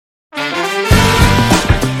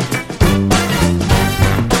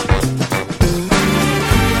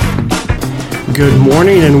Good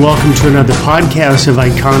morning and welcome to another podcast of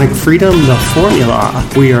Iconic Freedom, The Formula.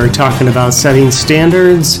 We are talking about setting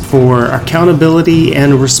standards for accountability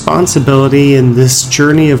and responsibility in this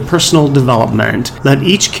journey of personal development. Let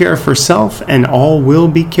each care for self and all will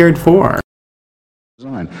be cared for.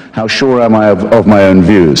 How sure am I of my own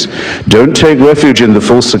views? Don't take refuge in the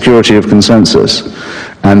false security of consensus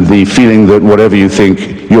and the feeling that whatever you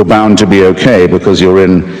think, you're bound to be okay because you're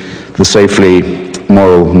in the safely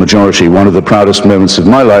moral majority. One of the proudest moments of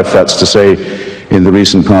my life, that's to say, in the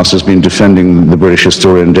recent past, has been defending the British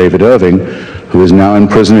historian David Irving, who is now in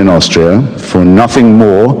prison in Austria for nothing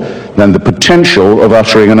more than the potential of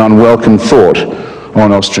uttering an unwelcome thought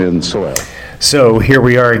on Austrian soil. So here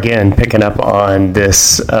we are again, picking up on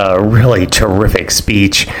this really terrific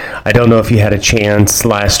speech. I don't know if you had a chance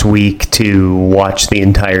last week to watch the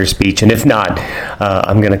entire speech, and if not,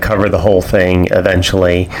 I'm going to cover the whole thing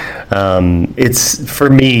eventually. For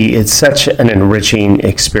me, it's such an enriching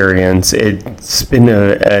experience. It's been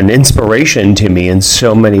an inspiration to me in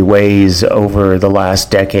so many ways over the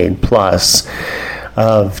last decade plus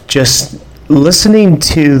of just listening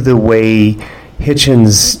to the way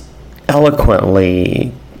Hitchens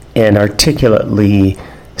eloquently and articulately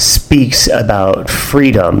speaks about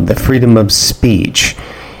freedom, the freedom of speech.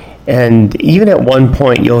 And even at one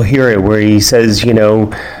point you'll hear it where he says, do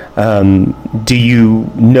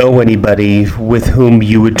you know anybody with whom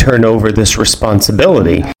you would turn over this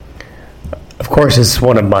responsibility? Of course, it's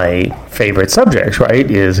one of my favorite subjects,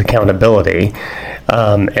 right, is accountability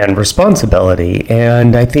and responsibility.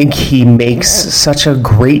 And I think he makes such a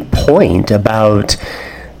great point about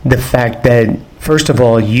the fact that, first of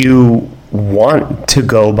all, you want to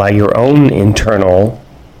go by your own internal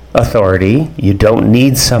authority. You don't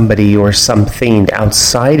need somebody or something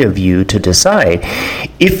outside of you to decide.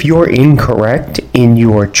 If you're incorrect in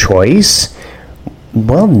your choice,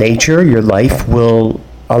 well, nature, your life will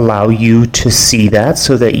allow you to see that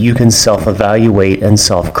so that you can self-evaluate and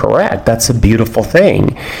self-correct. That's a beautiful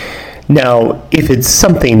thing. Now, if it's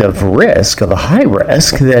something of risk, of a high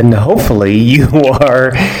risk, then hopefully you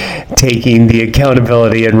are taking the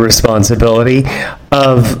accountability and responsibility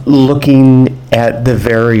of looking at the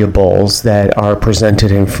variables that are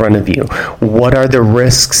presented in front of you. What are the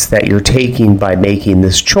risks that you're taking by making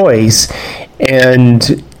this choice?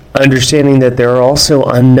 And understanding that there are also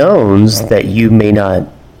unknowns that you may not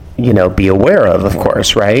be aware of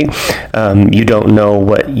course, right? You don't know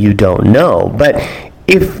what you don't know. But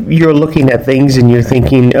if you're looking at things and you're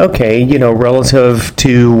thinking, okay, relative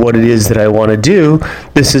to what it is that I want to do,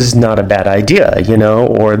 this is not a bad idea,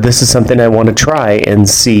 or this is something I want to try and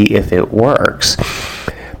see if it works.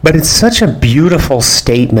 But it's such a beautiful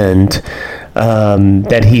statement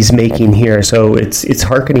that he's making here. So it's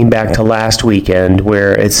hearkening back to last weekend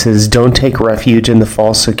where it says, don't take refuge in the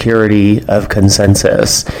false security of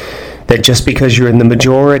consensus. That just because you're in the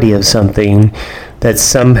majority of something, that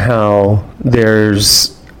somehow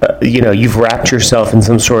there's, you've wrapped yourself in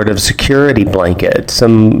some sort of security blanket,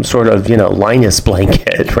 some sort of, Linus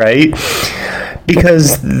blanket, right?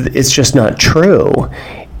 Because it's just not true.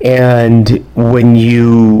 And when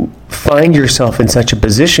you find yourself in such a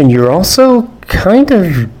position, you're also kind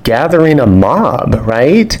of gathering a mob,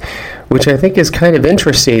 right? Which I think is kind of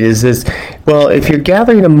interesting, is this, well, if you're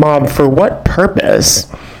gathering a mob, for what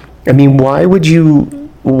purpose? I mean, why would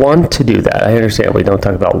you want to do that? I understand we don't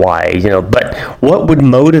talk about why, but what would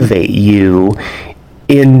motivate you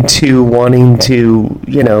into wanting to,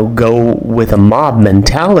 go with a mob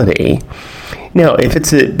mentality? Now, if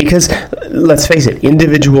it's because let's face it,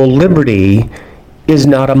 individual liberty is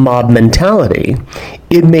not a mob mentality.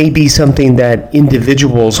 It may be something that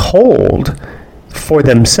individuals hold for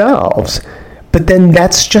themselves, but then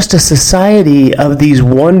that's just a society of these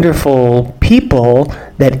wonderful people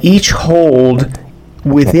that each hold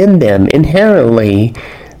within them inherently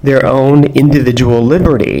their own individual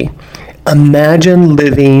liberty. Imagine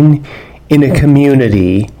living in a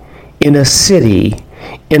community, in a city,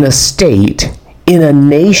 in a state, in a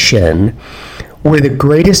nation where the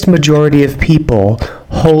greatest majority of people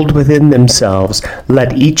hold within themselves,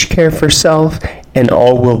 let each care for self and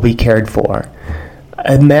all will be cared for.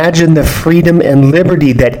 Imagine the freedom and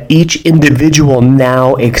liberty that each individual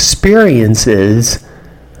now experiences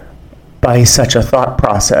by such a thought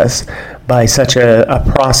process, by such a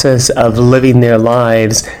process of living their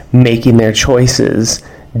lives, making their choices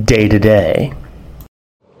day to day.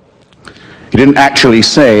 He didn't actually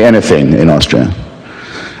say anything in Austria.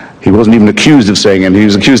 He wasn't even accused of saying anything. He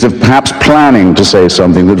was accused of perhaps planning to say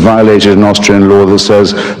something that violated an Austrian law that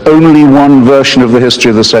says only one version of the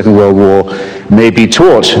history of the Second World War may be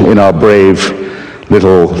taught in our brave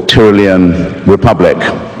little Tyrolean republic.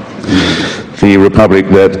 the republic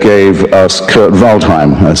that gave us Kurt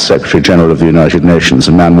Waldheim as Secretary General of the United Nations,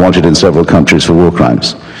 a man wanted in several countries for war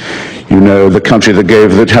crimes. You know, the country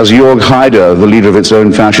that has Jörg Haider, the leader of its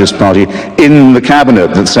own fascist party, in the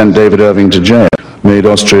cabinet that sent David Irving to jail. Made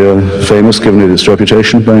Austria famous, given it its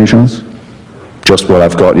reputation, by any chance? Just what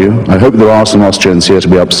I've got you. I hope there are some Austrians here to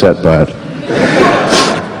be upset by it.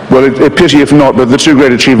 Well, a pity if not, but the two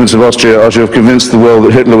great achievements of Austria are to have convinced the world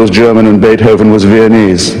that Hitler was German and Beethoven was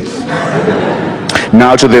Viennese.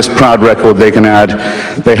 Now to this proud record they can add,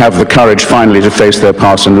 they have the courage finally to face their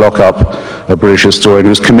past and lock up a British historian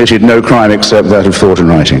who's committed no crime except that of thought and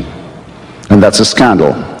writing. And that's a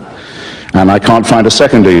scandal. And I can't find a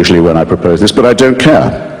seconder usually when I propose this, but I don't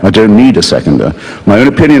care. I don't need a seconder. My own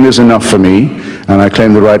opinion is enough for me, and I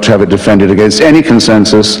claim the right to have it defended against any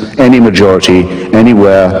consensus, any majority,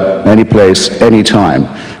 anywhere, any place, any time.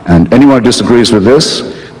 And anyone who disagrees with this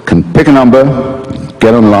can pick a number,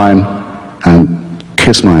 get online, and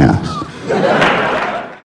kiss my ass.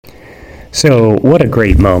 So what a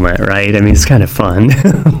great moment, right? I mean, it's kind of fun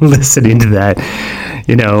listening to that,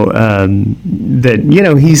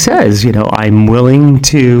 he says, I'm willing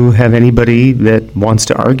to have anybody that wants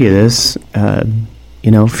to argue this,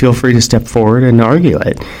 feel free to step forward and argue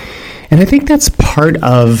it. And I think that's part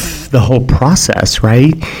of the whole process,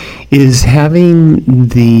 right? Is having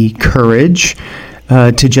the courage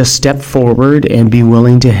to just step forward and be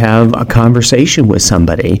willing to have a conversation with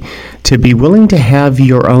somebody, to be willing to have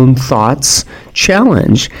your own thoughts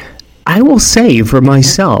challenged. I will say for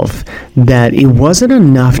myself that it wasn't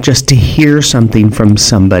enough just to hear something from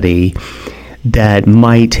somebody that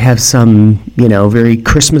might have some, very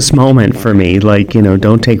Christmas moment for me, like,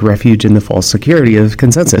 don't take refuge in the false security of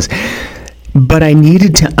consensus. But I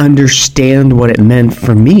needed to understand what it meant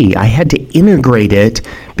for me. I had to integrate it,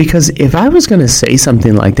 because if I was going to say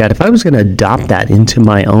something like that, if I was going to adopt that into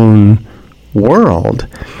my own world,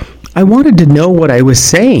 I wanted to know what I was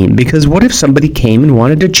saying, because what if somebody came and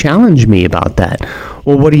wanted to challenge me about that?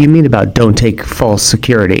 Well, what do you mean about don't take false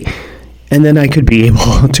security? And then I could be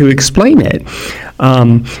able to explain it.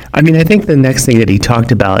 I think the next thing that he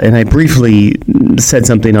talked about, and I briefly said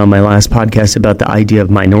something on my last podcast about the idea of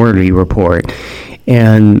minority report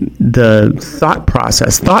and the thought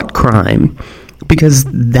process, thought crime, because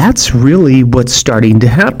that's really what's starting to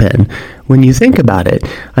happen when you think about it.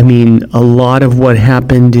 I mean, a lot of what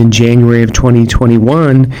happened in January of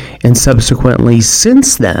 2021 and subsequently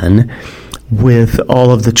since then, with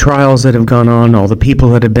all of the trials that have gone on, all the people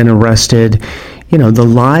that have been arrested, the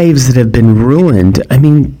lives that have been ruined. I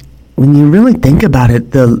mean, when you really think about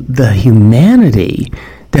it, the humanity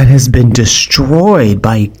that has been destroyed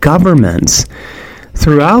by governments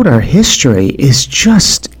throughout our history is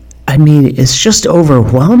just, it's just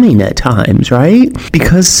overwhelming at times, right?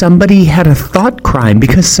 Because somebody had a thought crime,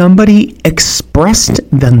 because somebody expressed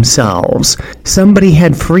themselves, somebody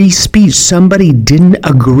had free speech, somebody didn't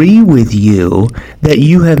agree with you, that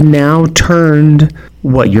you have now turned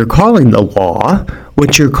what you're calling the law,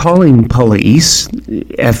 what you're calling police,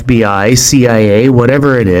 FBI, CIA,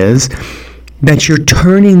 whatever it is, that you're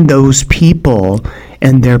turning those people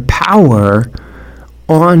and their power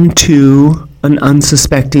onto an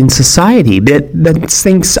unsuspecting society that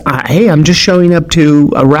thinks, hey, I'm just showing up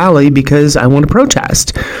to a rally because I want to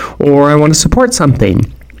protest or I want to support something.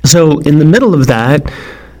 So in the middle of that,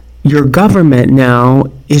 your government now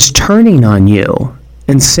is turning on you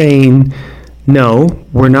and saying, no,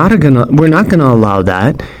 we're not gonna allow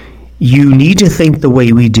that. You need to think the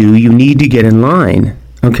way we do. You need to get in line.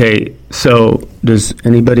 Okay, so does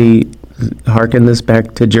anybody harken this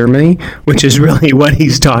back to Germany, which is really what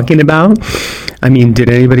he's talking about? I mean,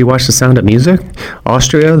 did anybody watch The Sound of Music?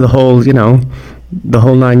 Austria, the whole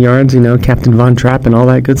 9 yards, Captain Von Trapp and all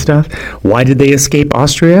that good stuff. Why did they escape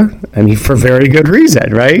Austria? I mean, for very good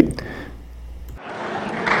reason, right?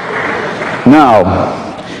 Now,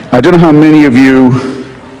 I don't know how many of you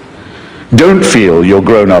don't feel you're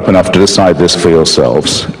grown up enough to decide this for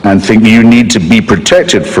yourselves and think you need to be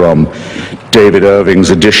protected from David Irving's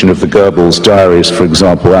edition of the Goebbels diaries, for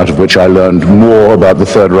example, out of which I learned more about the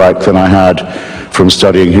Third Reich than I had from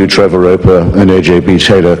studying Hugh Trevor Roper and A.J.B.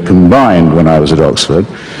 Taylor combined when I was at Oxford.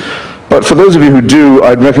 But for those of you who do,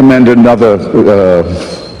 I'd recommend another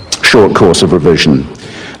short course of revision.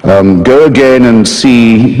 Go again and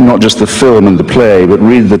see not just the film and the play, but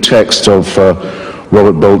read the text of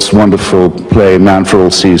Robert Bolt's wonderful play, Man for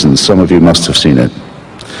All Seasons. Some of you must have seen it.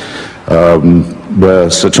 Where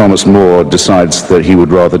Sir Thomas More decides that he would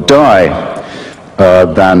rather die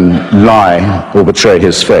than lie or betray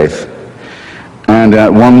his faith. And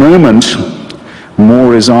at one moment,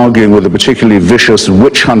 More is arguing with a particularly vicious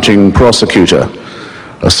witch-hunting prosecutor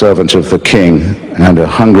a servant of the king and a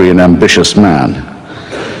hungry and ambitious man.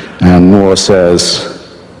 And Moore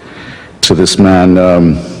says to this man,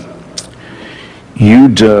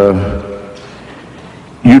 you'd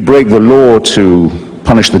break the law to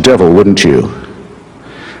punish the devil, wouldn't you?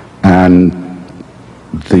 And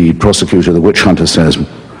the prosecutor, the witch hunter, says,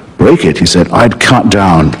 break it? He said, I'd cut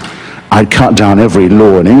down every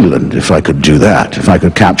law in England if I could do that, if I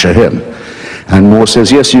could capture him. And Moore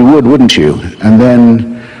says, yes, you would, wouldn't you? And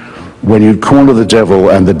then when you'd corner the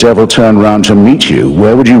devil and the devil turned around to meet you,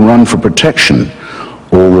 where would you run for protection?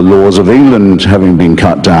 All the laws of England having been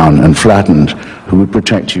cut down and flattened, who would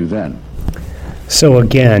protect you then? So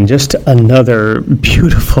again, just another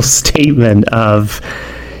beautiful statement of,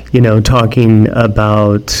 talking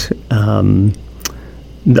about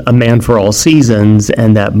a man for all seasons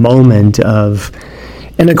and that moment of,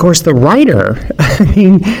 and of course the writer,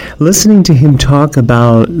 listening to him talk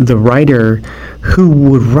about the writer who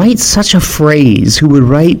would write such a phrase, who would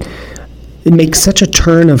make such a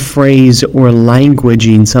turn of phrase or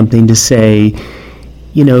languaging something to say,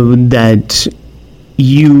 that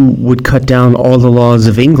you would cut down all the laws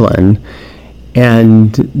of England,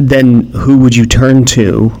 and then who would you turn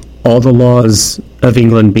to? All the laws of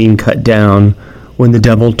England being cut down when the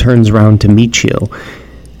devil turns around to meet you.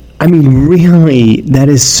 Really, that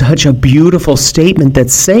is such a beautiful statement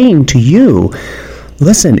that's saying to you,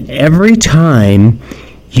 listen, every time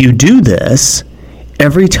you do this,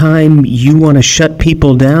 every time you want to shut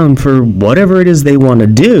people down for whatever it is they want to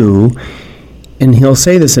do, and he'll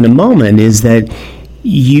say this in a moment, is that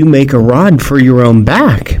you make a rod for your own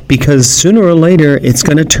back, because sooner or later it's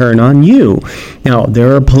going to turn on you. Now,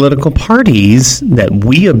 there are political parties that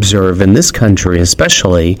we observe in this country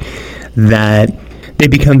especially that they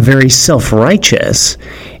become very self-righteous,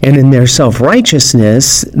 and in their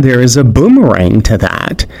self-righteousness there is a boomerang to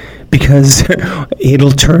that, because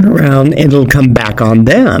it'll turn around and it'll come back on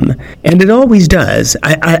them. And it always does.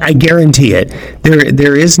 I guarantee it.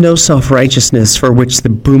 There is no self-righteousness for which the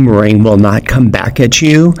boomerang will not come back at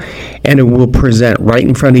you, and it will present right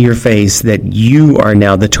in front of your face that you are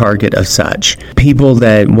now the target of such. People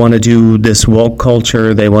that want to do this woke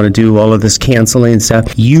culture, they want to do all of this canceling and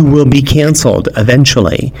stuff, you will be canceled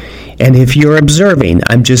eventually. And if you're observing,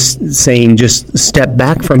 I'm just saying, just step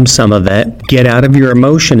back from some of it, get out of your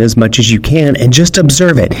emotion as much as you can, and just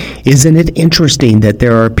observe it. Isn't it interesting that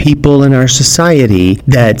there are people in our society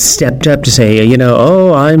that stepped up to say, I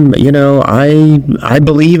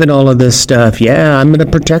believe in all of this stuff. Yeah, I'm going to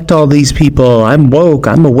protect all these people. I'm woke.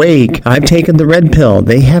 I'm awake. I've taken the red pill.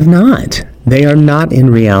 They have not. They are not in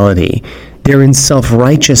reality. They're in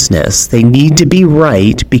self-righteousness. They need to be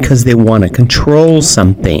right because they want to control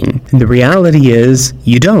something. And the reality is,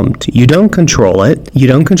 you don't. You don't control it. You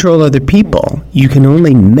don't control other people. You can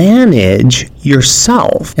only manage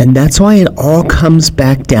yourself. And that's why it all comes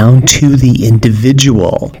back down to the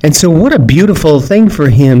individual. And so what a beautiful thing for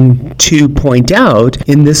him to point out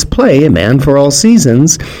in this play, A Man for All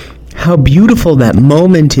Seasons, how beautiful that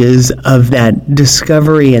moment is of that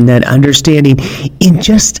discovery and that understanding in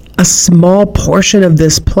just a small portion of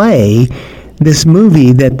this play, this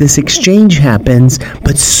movie, that this exchange happens,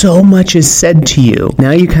 but so much is said to you.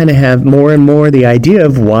 Now you kind of have more and more the idea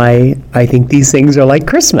of why I think these things are like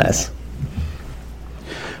Christmas.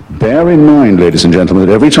 Bear in mind, ladies and gentlemen,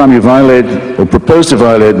 that every time you violate or propose to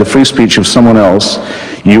violate the free speech of someone else,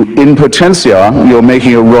 you, in potentia, you're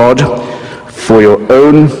making a rod for your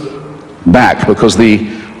own back, because the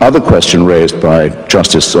other question raised by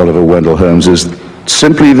Justice Oliver Wendell Holmes is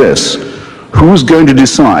simply this: who's going to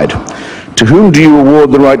decide? To whom do you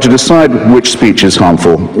award the right to decide which speech is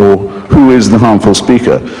harmful, or who is the harmful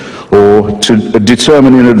speaker, or to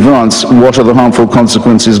determine in advance what are the harmful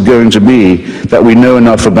consequences going to be that we know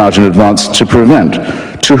enough about in advance to prevent?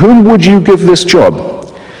 To whom would you give this job?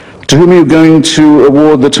 To whom are you going to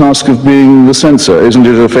award the task of being the censor? Isn't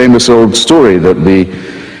it a famous old story that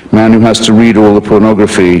the man who has to read all the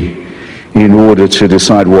pornography in order to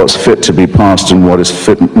decide what's fit to be passed and what is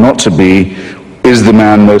fit not to be is the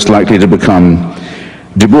man most likely to become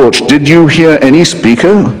debauched? Did you hear any speaker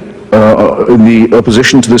in the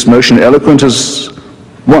opposition to this motion, eloquent as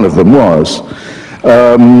one of them was,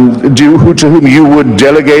 to whom you would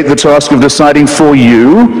delegate the task of deciding for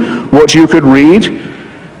you what you could read?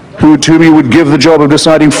 To whom you would give the job of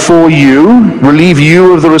deciding for you, relieve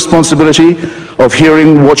you of the responsibility of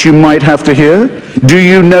hearing what you might have to hear? Do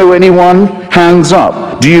you know anyone? Hands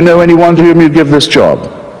up. Do you know anyone to whom you give this job?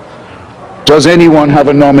 Does anyone have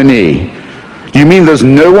a nominee? Do you mean there's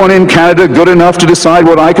no one in Canada good enough to decide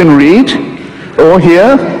what I can read or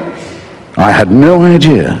hear? I had no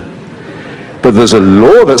idea. but there's a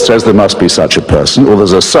law that says there must be such a person, or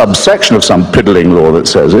there's a subsection of some piddling law that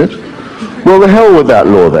says it, well, the hell with that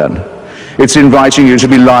law then. It's inviting you to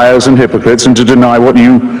be liars and hypocrites and to deny what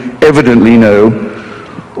you evidently know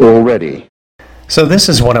already. So this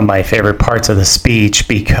is one of my favorite parts of the speech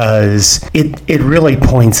because it really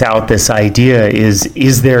points out this idea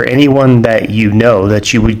is there anyone that you know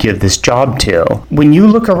that you would give this job to? When you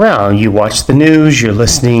look around, you watch the news, you're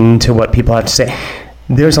listening to what people have to say,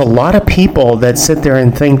 there's a lot of people that sit there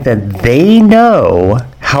and think that they know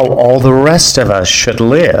how all the rest of us should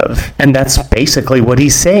live. And that's basically what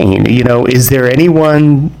he's saying. You know, is there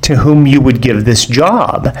anyone to whom you would give this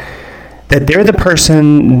job? That they're the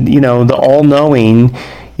person, you know, the all-knowing,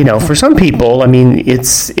 you know, for some people, I mean,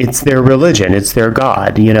 it's their religion, it's their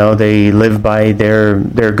God, you know, they live by their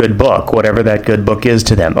good book, whatever that good book is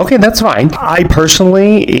to them. Okay, that's fine. I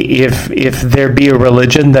personally, if there be a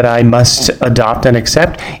religion that I must adopt and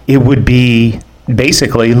accept, it would be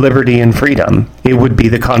basically liberty and freedom. It would be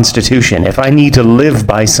the Constitution. If I need to live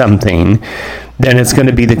by something, then it's going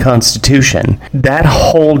to be the Constitution. That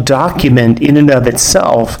whole document in and of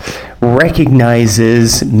itself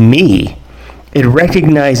recognizes me. It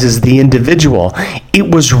recognizes the individual. It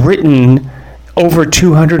was written over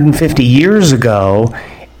 250 years ago,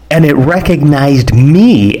 and it recognized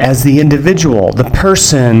me as the individual, the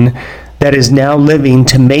person that is now living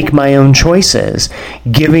to make my own choices,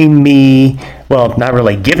 giving me, well, not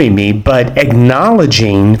really giving me, but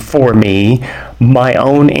acknowledging for me my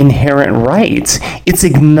own inherent rights. It's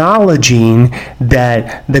acknowledging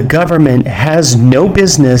that the government has no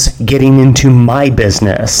business getting into my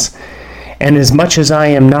business. And as much as I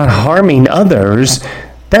am not harming others,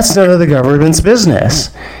 that's none of the government's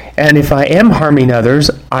business. And if I am harming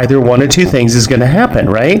others, either one of two things is going to happen,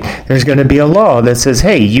 right? There's going to be a law that says,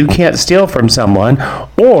 hey, you can't steal from someone,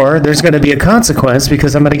 or there's going to be a consequence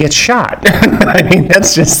because I'm going to get shot. I mean,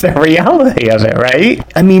 that's just the reality of it, right?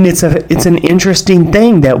 I mean, it's an interesting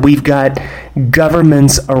thing that we've got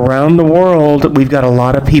governments around the world. We've got a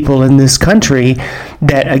lot of people in this country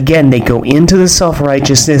that, again, they go into the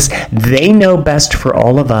self-righteousness. They know best for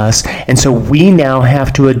all of us, and so we now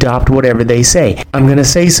have to adopt whatever they say. I'm going to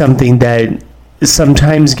say something that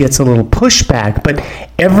sometimes gets a little pushback, but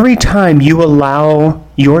every time you allow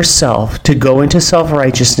yourself to go into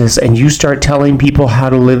self-righteousness and you start telling people how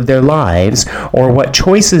to live their lives or what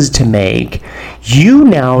choices to make, you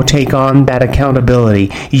now take on that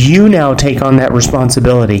accountability. You now take on that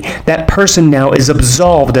responsibility. That person now is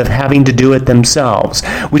absolved of having to do it themselves,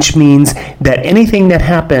 which means that anything that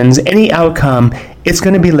happens, any outcome, it's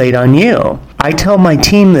going to be laid on you. I tell my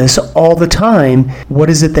team this all the time.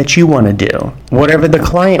 What is it that you want to do? Whatever the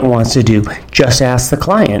client wants to do, just ask the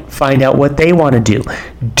client. Find out what they want to do.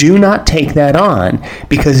 Do not take that on,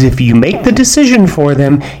 because if you make the decision for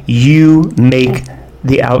them, you make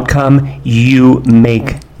the outcome. You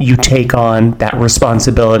take on that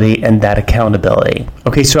responsibility and that accountability.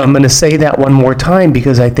 Okay, so I'm going to say that one more time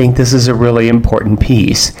because I think this is a really important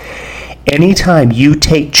piece. Anytime you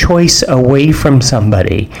take choice away from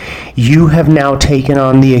somebody, you have now taken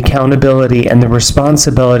on the accountability and the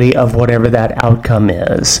responsibility of whatever that outcome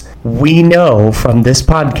is. We know from this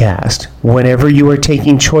podcast, whenever you are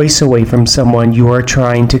taking choice away from someone, you are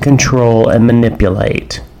trying to control and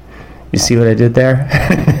manipulate. You see what I did there?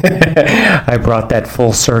 I brought that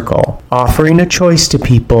full circle. Offering a choice to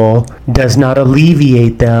people does not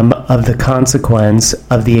alleviate them of the consequence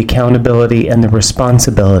of the accountability and the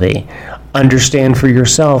responsibility. Understand for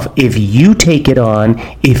yourself, if you take it on,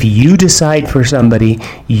 if you decide for somebody,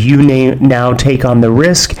 you now take on the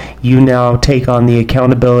risk, you now take on the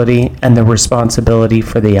accountability and the responsibility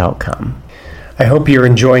for the outcome. I hope you're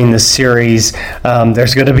enjoying this series.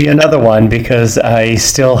 There's going to be another one because I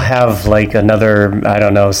still have like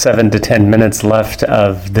another, 7 to 10 minutes left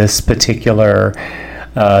of this particular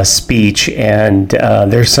speech, and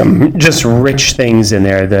there's some just rich things in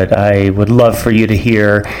there that I would love for you to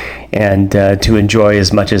hear and to enjoy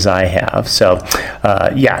as much as I have. So,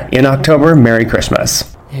 in October, Merry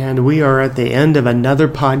Christmas. And we are at the end of another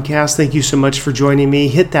podcast. Thank you so much for joining me.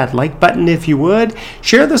 Hit that like button if you would.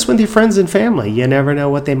 Share this with your friends and family. You never know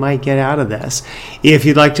what they might get out of this. If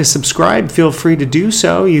you'd like to subscribe, feel free to do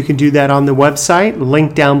so. You can do that on the website,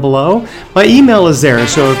 link down below. My email is there,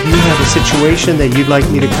 so if you have a situation that you'd like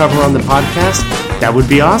me to cover on the podcast, that would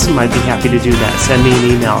be awesome. I'd be happy to do that. Send me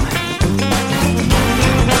an email.